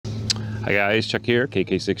Hi guys, Chuck here,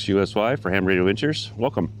 KK6USY for Ham Radio Ventures.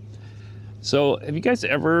 Welcome. So, have you guys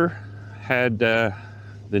ever had the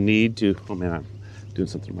need to, oh man, I'm doing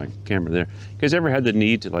something with my camera there. You guys ever had the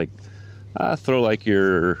need to throw like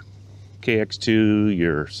your KX2,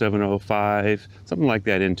 your 705, something like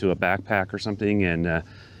that into a backpack or something, and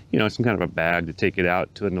you know, some kind of a bag to take it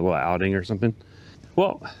out to a little outing or something?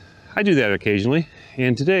 Well, I do that occasionally,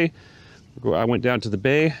 and today I went down to the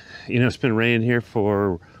bay. You know, it's been raining here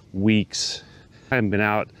for weeks. I haven't been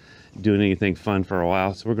out doing anything fun for a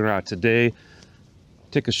while, so we're going to go out today,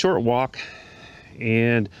 take a short walk,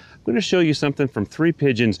 and I'm going to show you something from Three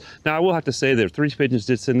Pigeons. Now, I will have to say that Three Pigeons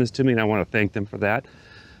did send this to me, and I want to thank them for that.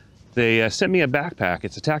 They sent me a backpack.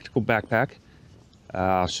 It's a tactical backpack.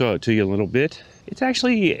 I'll show it to you a little bit. It's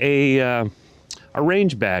actually a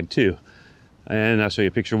range bag too, and I'll show you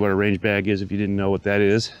a picture of what a range bag is if you didn't know what that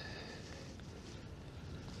is.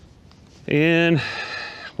 And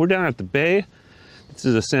we're down at the bay. This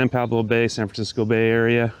is the San Pablo Bay, San Francisco Bay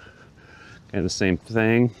area. Kind of the same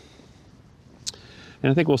thing.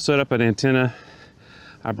 And I think we'll set up an antenna.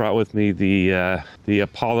 I brought with me the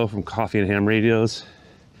Apollo from Coffee and Ham Radios,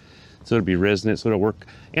 so it'll be resonant, so it'll work.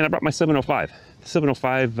 And I brought my 705. The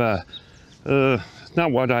 705, it's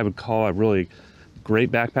not what I would call a really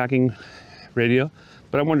great backpacking radio,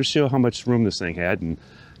 but I wanted to show how much room this thing had and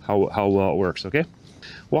how well it works, okay?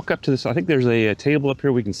 Walk up to this, I think there's a table up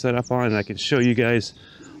here we can set up on, and I can show you guys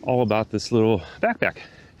all about this little backpack.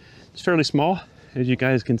 It's fairly small, as you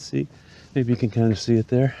guys can see. Maybe you can kind of see it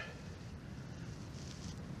there.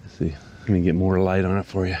 Let's see, let me get more light on it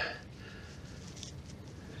for you.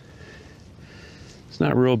 It's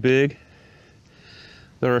not real big.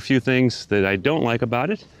 There are a few things that I don't like about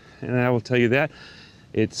it, and I will tell you that.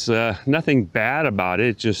 It's nothing bad about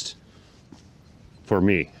it, just for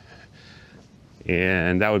me.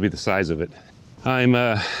 And that would be the size of it. I'm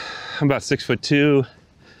about 6'2",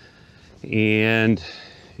 and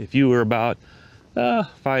if you were about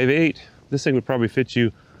 5'8", this thing would probably fit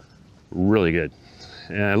you really good.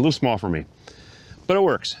 A little small for me, but it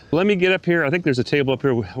works. Let me get up here. I think there's a table up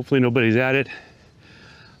here. Hopefully nobody's at it.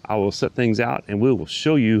 I will set things out and we will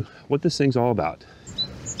show you what this thing's all about.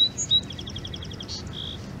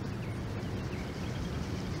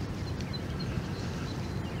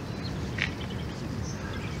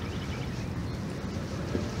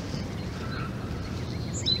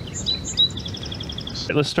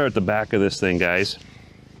 Let's start at the back of this thing, guys.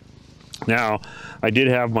 Now, I did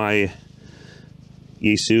have my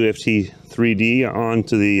Yaesu FT3D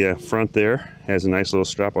onto the front there. It has a nice little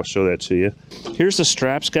strap. I'll show that to you. Here's the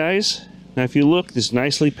straps, guys. Now, if you look, it's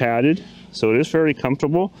nicely padded, so it is very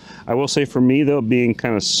comfortable. I will say for me, though, being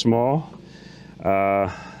kind of small,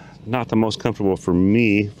 not the most comfortable for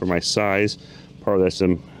me, for my size. Part of that's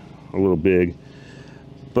I'm a little big.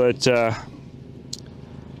 But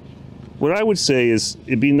what I would say is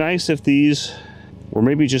it'd be nice if these were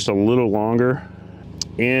maybe just a little longer.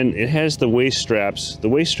 And it has the waist straps. The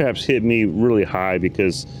waist straps hit me really high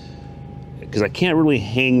because I can't really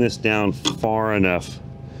hang this down far enough.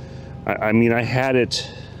 I mean, I had it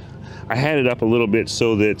up a little bit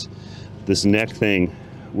so that this neck thing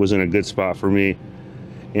was in a good spot for me,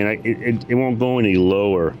 and it won't go any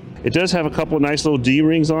lower. It does have a couple of nice little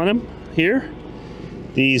D-rings on them here.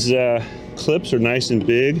 These clips are nice and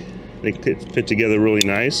big. They fit together really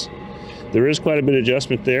nice. There is quite a bit of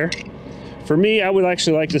adjustment there. For me, I would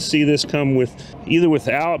actually like to see this come with either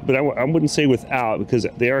without, but I wouldn't say without because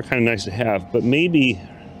they are kind of nice to have, but maybe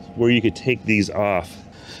where you could take these off.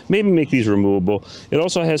 Maybe make these removable. It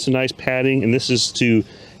also has some nice padding, and this is to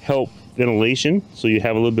help ventilation. So you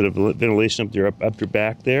have a little bit of ventilation up your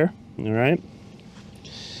back there, all right?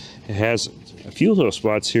 It has a few little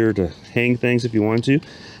spots here to hang things if you want to.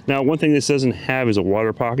 Now, one thing this doesn't have is a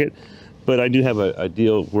water pocket, but I do have a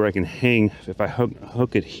deal where I can hang, if I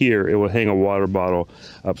hook it here, it will hang a water bottle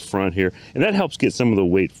up front here. And that helps get some of the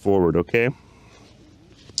weight forward, okay?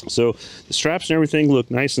 So the straps and everything look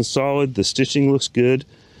nice and solid. The stitching looks good.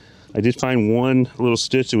 I did find one little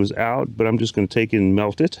stitch that was out, but I'm just gonna take it and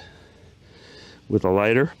melt it with a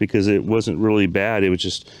lighter because it wasn't really bad. It was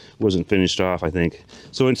just wasn't finished off, I think.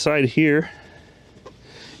 So inside here,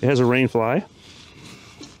 it has a rain fly.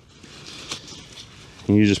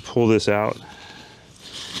 And you just pull this out,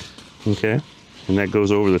 okay? And that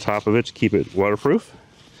goes over the top of it to keep it waterproof.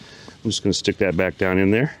 I'm just gonna stick that back down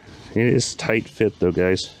in there. It is tight fit though,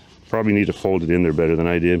 guys. Probably need to fold it in there better than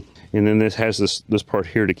I did. And then this has this part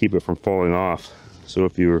here to keep it from falling off. So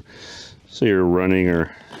if you were, say you're running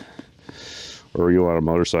or you're on a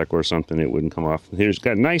motorcycle or something, it wouldn't come off. Here's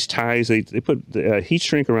got nice ties. They put heat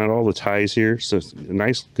shrink around all the ties here. So it's a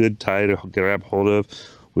nice, good tie to grab hold of.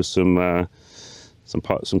 with some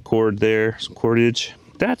cord there, some cordage.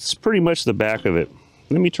 That's pretty much the back of it.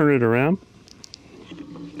 Let me turn it around.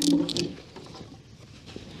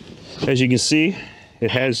 As you can see,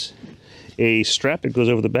 it has a strap that goes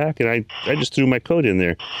over the back, and I just threw my coat in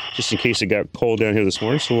there just in case it got cold down here this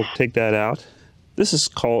morning, so we'll take that out. This is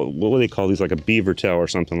called, what do they call these, like a beaver tail or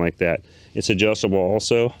something like that. It's adjustable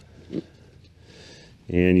also,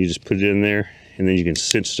 and you just put it in there, and then you can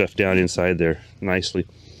cinch stuff down inside there nicely.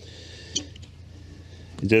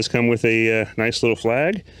 It does come with a nice little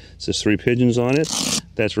flag. It says Three Pigeons on it.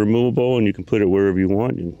 That's removable, and you can put it wherever you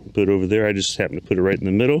want. You can put it over there. I just happen to put it right in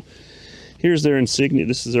the middle. Here's their insignia.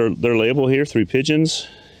 This is their label here, Three Pigeons.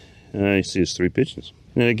 You see it's Three Pigeons.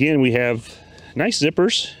 And again, we have nice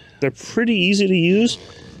zippers. They're pretty easy to use.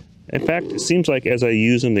 In fact, it seems like as I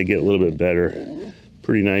use them, they get a little bit better.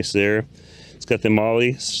 Pretty nice there. It's got the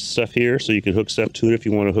MOLLE stuff here, so you can hook stuff to it if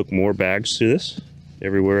you want to hook more bags to this.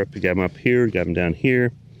 Everywhere up, you got them up here, you got them down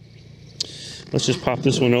here. Let's just pop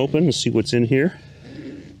this one open and see what's in here.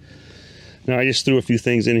 Now, I just threw a few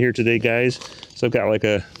things in here today, guys. So I've got like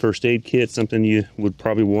a first aid kit, something you would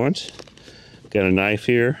probably want. Got a knife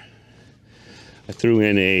here. I threw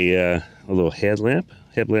in a little headlamp.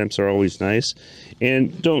 Headlamps are always nice.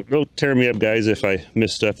 And don't tear me up, guys, if I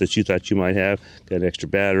miss stuff that you thought you might have. Got an extra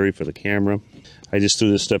battery for the camera. I just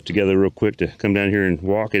threw this stuff together real quick to come down here and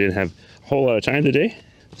walk. I didn't have a whole lot of time today.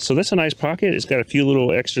 So that's a nice pocket. It's got a few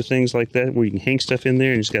little extra things like that where you can hang stuff in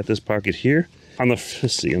there, and it's got this pocket here.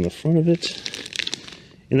 Let's see, on the front of it.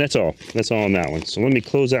 And that's all on that one. So let me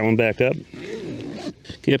close that one back up.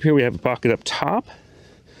 Okay, up here we have a pocket up top.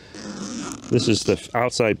 This is the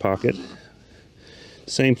outside pocket.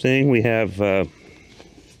 Same thing, we have a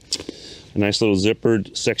nice little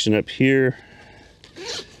zippered section up here.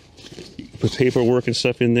 Put paperwork and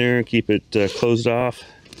stuff in there and keep it closed off.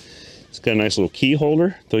 It's got a nice little key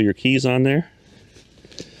holder. Throw your keys on there.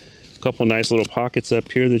 A couple nice little pockets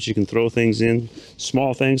up here that you can throw things in.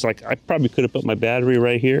 Small things, like I probably could have put my battery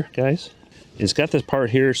right here, guys. And it's got this part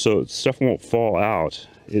here so stuff won't fall out.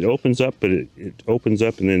 It opens up, but it opens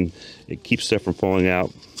up and then it keeps stuff from falling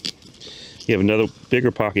out. You have another bigger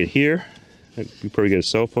pocket here. You probably get a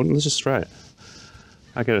cell phone. Let's just try it.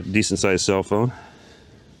 I got a decent sized cell phone.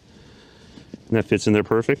 And that fits in there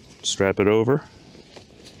perfect. Strap it over.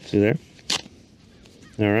 See there?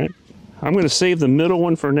 All right. I'm going to save the middle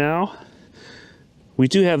one for now. We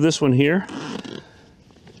do have this one here.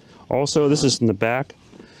 Also, this is in the back.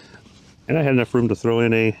 And I had enough room to throw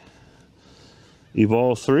in a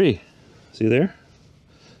Evolve 3. See there?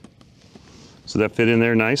 So that fit in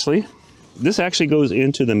there nicely. This actually goes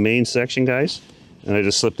into the main section, guys. And I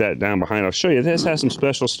just slipped that down behind. I'll show you. This has some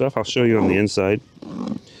special stuff. I'll show you on the inside.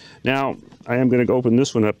 Now, I am going to open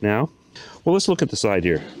this one up now. Well, let's look at the side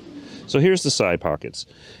here. So here's the side pockets.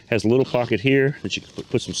 Has a little pocket here that you can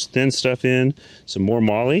put some thin stuff in. Some more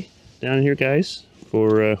MOLLE down here, guys,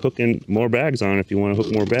 for hooking more bags on if you want to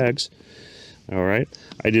hook more bags. All right.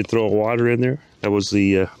 I did throw water in there. That was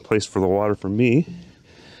the place for the water for me.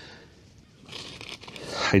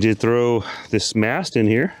 I did throw this mast in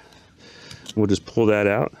here. We'll just pull that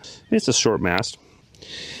out. It's a short mast.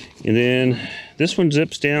 And then this one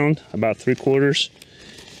zips down about 3/4.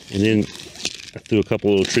 And then I threw a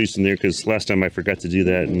couple little treats in there because last time I forgot to do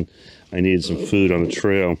that and I needed some food on the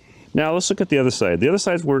trail. Now let's look at the other side. The other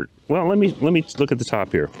side's where, well, let me look at the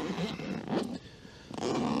top here.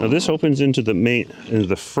 Now this opens into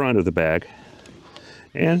the front of the bag,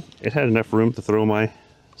 and it had enough room to throw my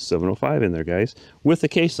 705 in there, guys, with the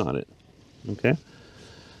case on it. Okay.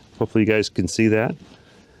 Hopefully you guys can see that.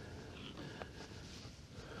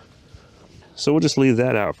 So we'll just leave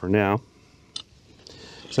that out for now.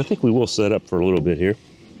 So I think we will set up for a little bit here.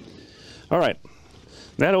 All right,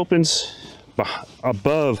 that opens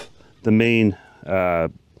above the main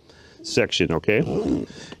section, okay? And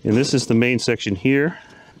this is the main section here.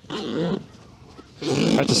 I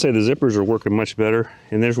have to say the zippers are working much better.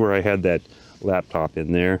 And there's where I had that laptop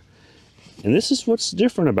in there. And this is what's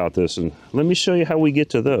different about this. And let me show you how we get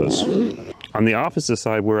to those. On the opposite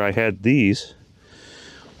side where I had these,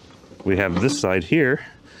 we have this side here.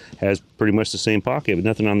 Has pretty much the same pocket, but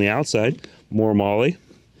nothing on the outside. More MOLLE.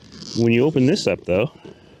 When you open this up, though,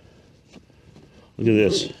 look at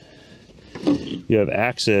this. You have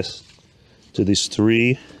access to these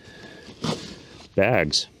 3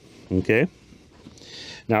 bags, okay?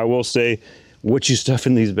 Now, I will say, what you stuff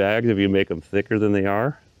in these bags, if you make them thicker than they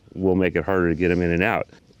are, will make it harder to get them in and out.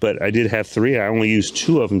 But I did have 3. I only used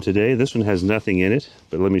 2 of them today. This one has nothing in it,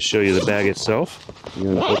 but let me show you the bag itself. I'm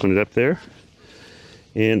going to open it up there.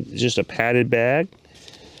 And just a padded bag.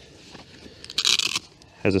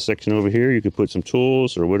 has a section over here. You could put some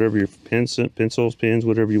tools or whatever, your pencils, pens,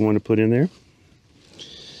 whatever you want to put in there.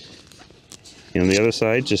 And the other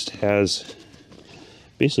side just has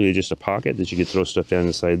basically just a pocket that you could throw stuff down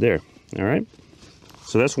inside there. All right,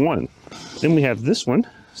 so that's one. Then we have this one,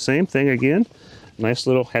 same thing again. Nice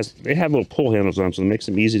little, they have little pull handles on, so it makes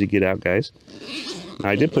them easy to get out, guys.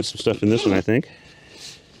 I did put some stuff in this one, I think.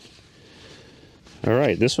 All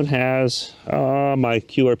right, this one has my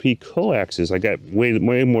QRP coaxes. I got way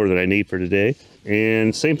more than I need for today.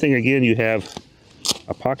 And same thing again, you have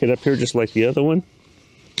a pocket up here just like the other one.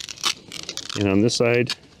 And on this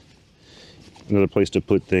side, another place to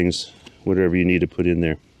put things, whatever you need to put in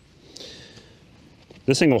there.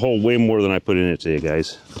 This thing will hold way more than I put in it today,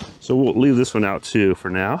 guys. So we'll leave this one out too for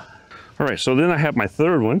now. All right, so then I have my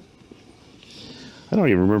third one. I don't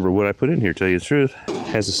even remember what I put in here, to tell you the truth. It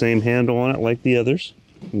has the same handle on it like the others.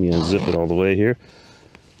 Let me unzip it all the way here.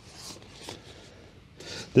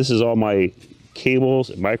 This is all my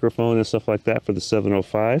cables, microphone, and stuff like that for the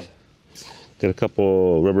 705. Got a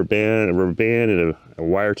couple rubber band and a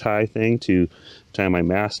wire tie thing to tie my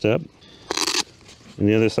mast up. And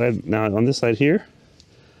the other side, now on this side here,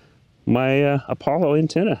 my Apollo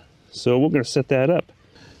antenna. So we're going to set that up.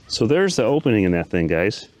 So there's the opening in that thing,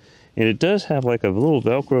 guys. And it does have like a little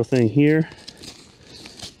Velcro thing here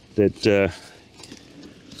that,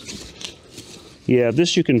 yeah,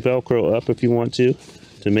 this you can Velcro up if you want to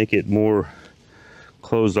make it more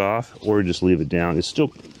closed off, or just leave it down. It's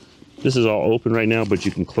still, this is all open right now, but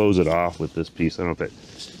you can close it off with this piece. I don't know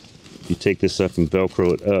if you take this up and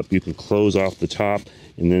Velcro it up, you can close off the top,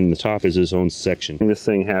 and then the top is its own section. And this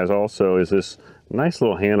thing has also is this nice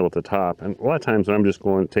little handle at the top, and a lot of times when I'm just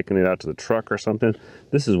taking it out to the truck or something,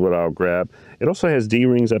 this is what I'll grab. It also has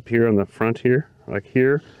D-rings up here on the front here, like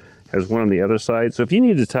here, has one on the other side. So if you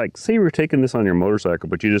need to tie, say you were taking this on your motorcycle,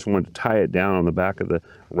 but you just want to tie it down on the back of the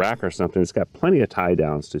rack or something, it's got plenty of tie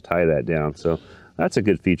downs to tie that down. So that's a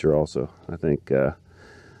good feature also. I think, yeah,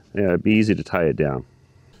 it'd be easy to tie it down.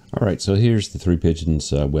 All right, so here's the Three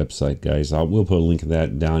Pigeons website, guys. We'll put a link to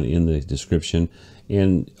that down in the description,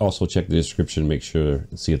 and also check the description, make sure,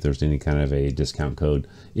 see if there's any kind of a discount code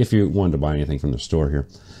if you wanted to buy anything from the store here.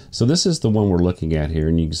 So this is the one we're looking at here,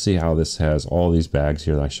 and you can see how this has all these bags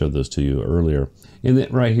here that I showed those to you earlier. And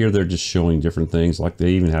then right here, they're just showing different things, like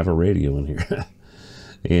they even have a radio in here,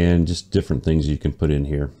 and just different things you can put in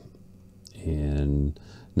here. And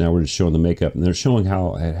now we're just showing the makeup, and they're showing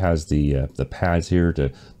how it has the pads here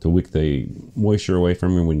to wick the moisture away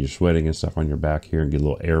from you when you're sweating and stuff on your back here, and get a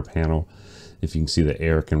little air panel. If you can see, the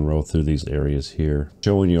air can roll through these areas here.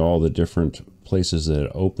 Showing you all the different places that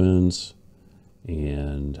it opens,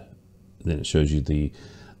 and then it shows you the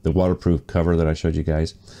waterproof cover that I showed you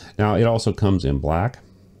guys. Now it also comes in black,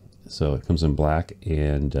 so it comes in black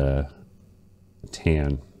and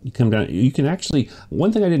tan. You come down, you can actually,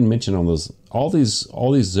 one thing I didn't mention on those, all these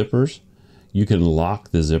zippers, you can lock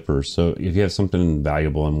the zippers. So if you have something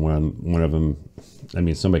valuable in one of them, I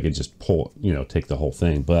mean, somebody could just pull, you know, take the whole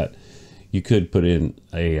thing, but you could put in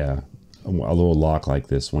a little lock like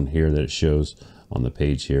this one here that it shows on the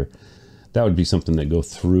page here. That would be something that go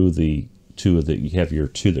through the two of the, you have your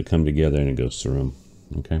two that come together and it goes through them.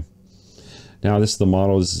 Okay. Now this is the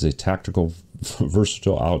model. This is a tactical,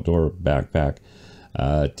 versatile outdoor backpack.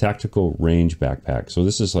 Tactical range backpack. So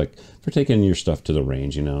this is like for taking your stuff to the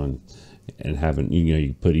range, you know, and having, you know,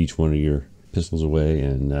 you put each one of your pistols away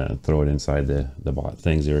and throw it inside the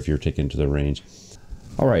things there if you're taking to the range.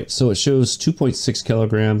 All right, so it shows 2.6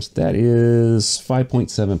 kilograms. That is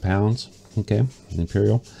 5.7 pounds. Okay,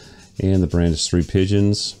 Imperial, and the brand is Three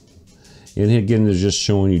Pigeons. And again, they're just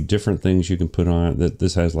showing you different things you can put on it. That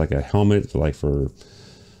this has like a helmet, like for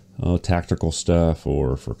tactical stuff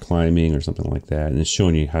or for climbing or something like that, and it's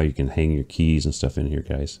showing you how you can hang your keys and stuff in here,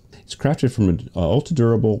 guys. It's crafted from an ultra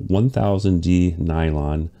durable 1000D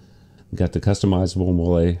nylon. Got the customizable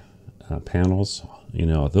molle panels. You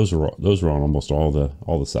know, those are on almost all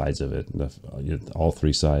the sides of it, all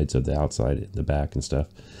three sides of the outside, the back and stuff.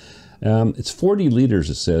 It's 40 liters.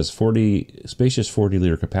 It says 40 spacious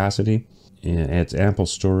 40-liter capacity. And adds ample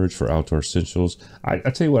storage for outdoor essentials. I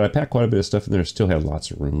tell you what, I packed quite a bit of stuff in there. Still had lots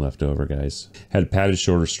of room left over, guys. Had padded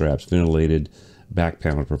shoulder straps, ventilated back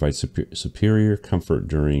panel to provide superior comfort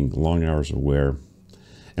during long hours of wear.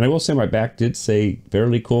 And I will say my back did stay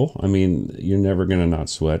fairly cool. I mean, you're never going to not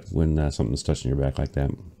sweat when something's touching your back like that.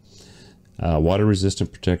 Water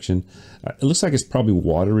resistant protection. It looks like it's probably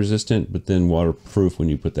water resistant, but then waterproof when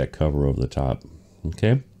you put that cover over the top.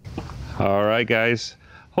 Okay. All right, guys.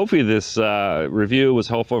 Hopefully this review was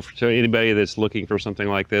helpful to anybody that's looking for something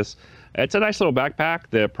like this. It's a nice little backpack.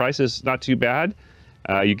 The price is not too bad.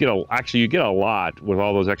 You get a lot with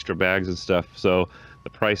all those extra bags and stuff. So the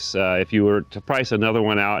price, if you were to price another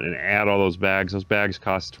one out and add all those bags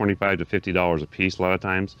cost $25 to $50 a piece a lot of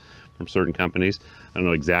times from certain companies. I don't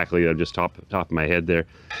know exactly, just top of my head there.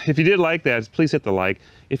 If you did like that, please hit the like.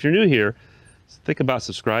 If you're new here, think about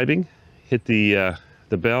subscribing. Hit the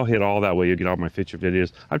bell, hit all, that way you'll get all my future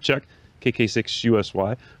videos. I'm Chuck,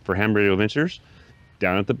 KK6USY for Ham Radio Adventures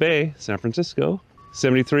down at the Bay, San Francisco.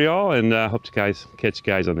 73 all, and hope to catch you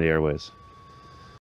guys on the airways.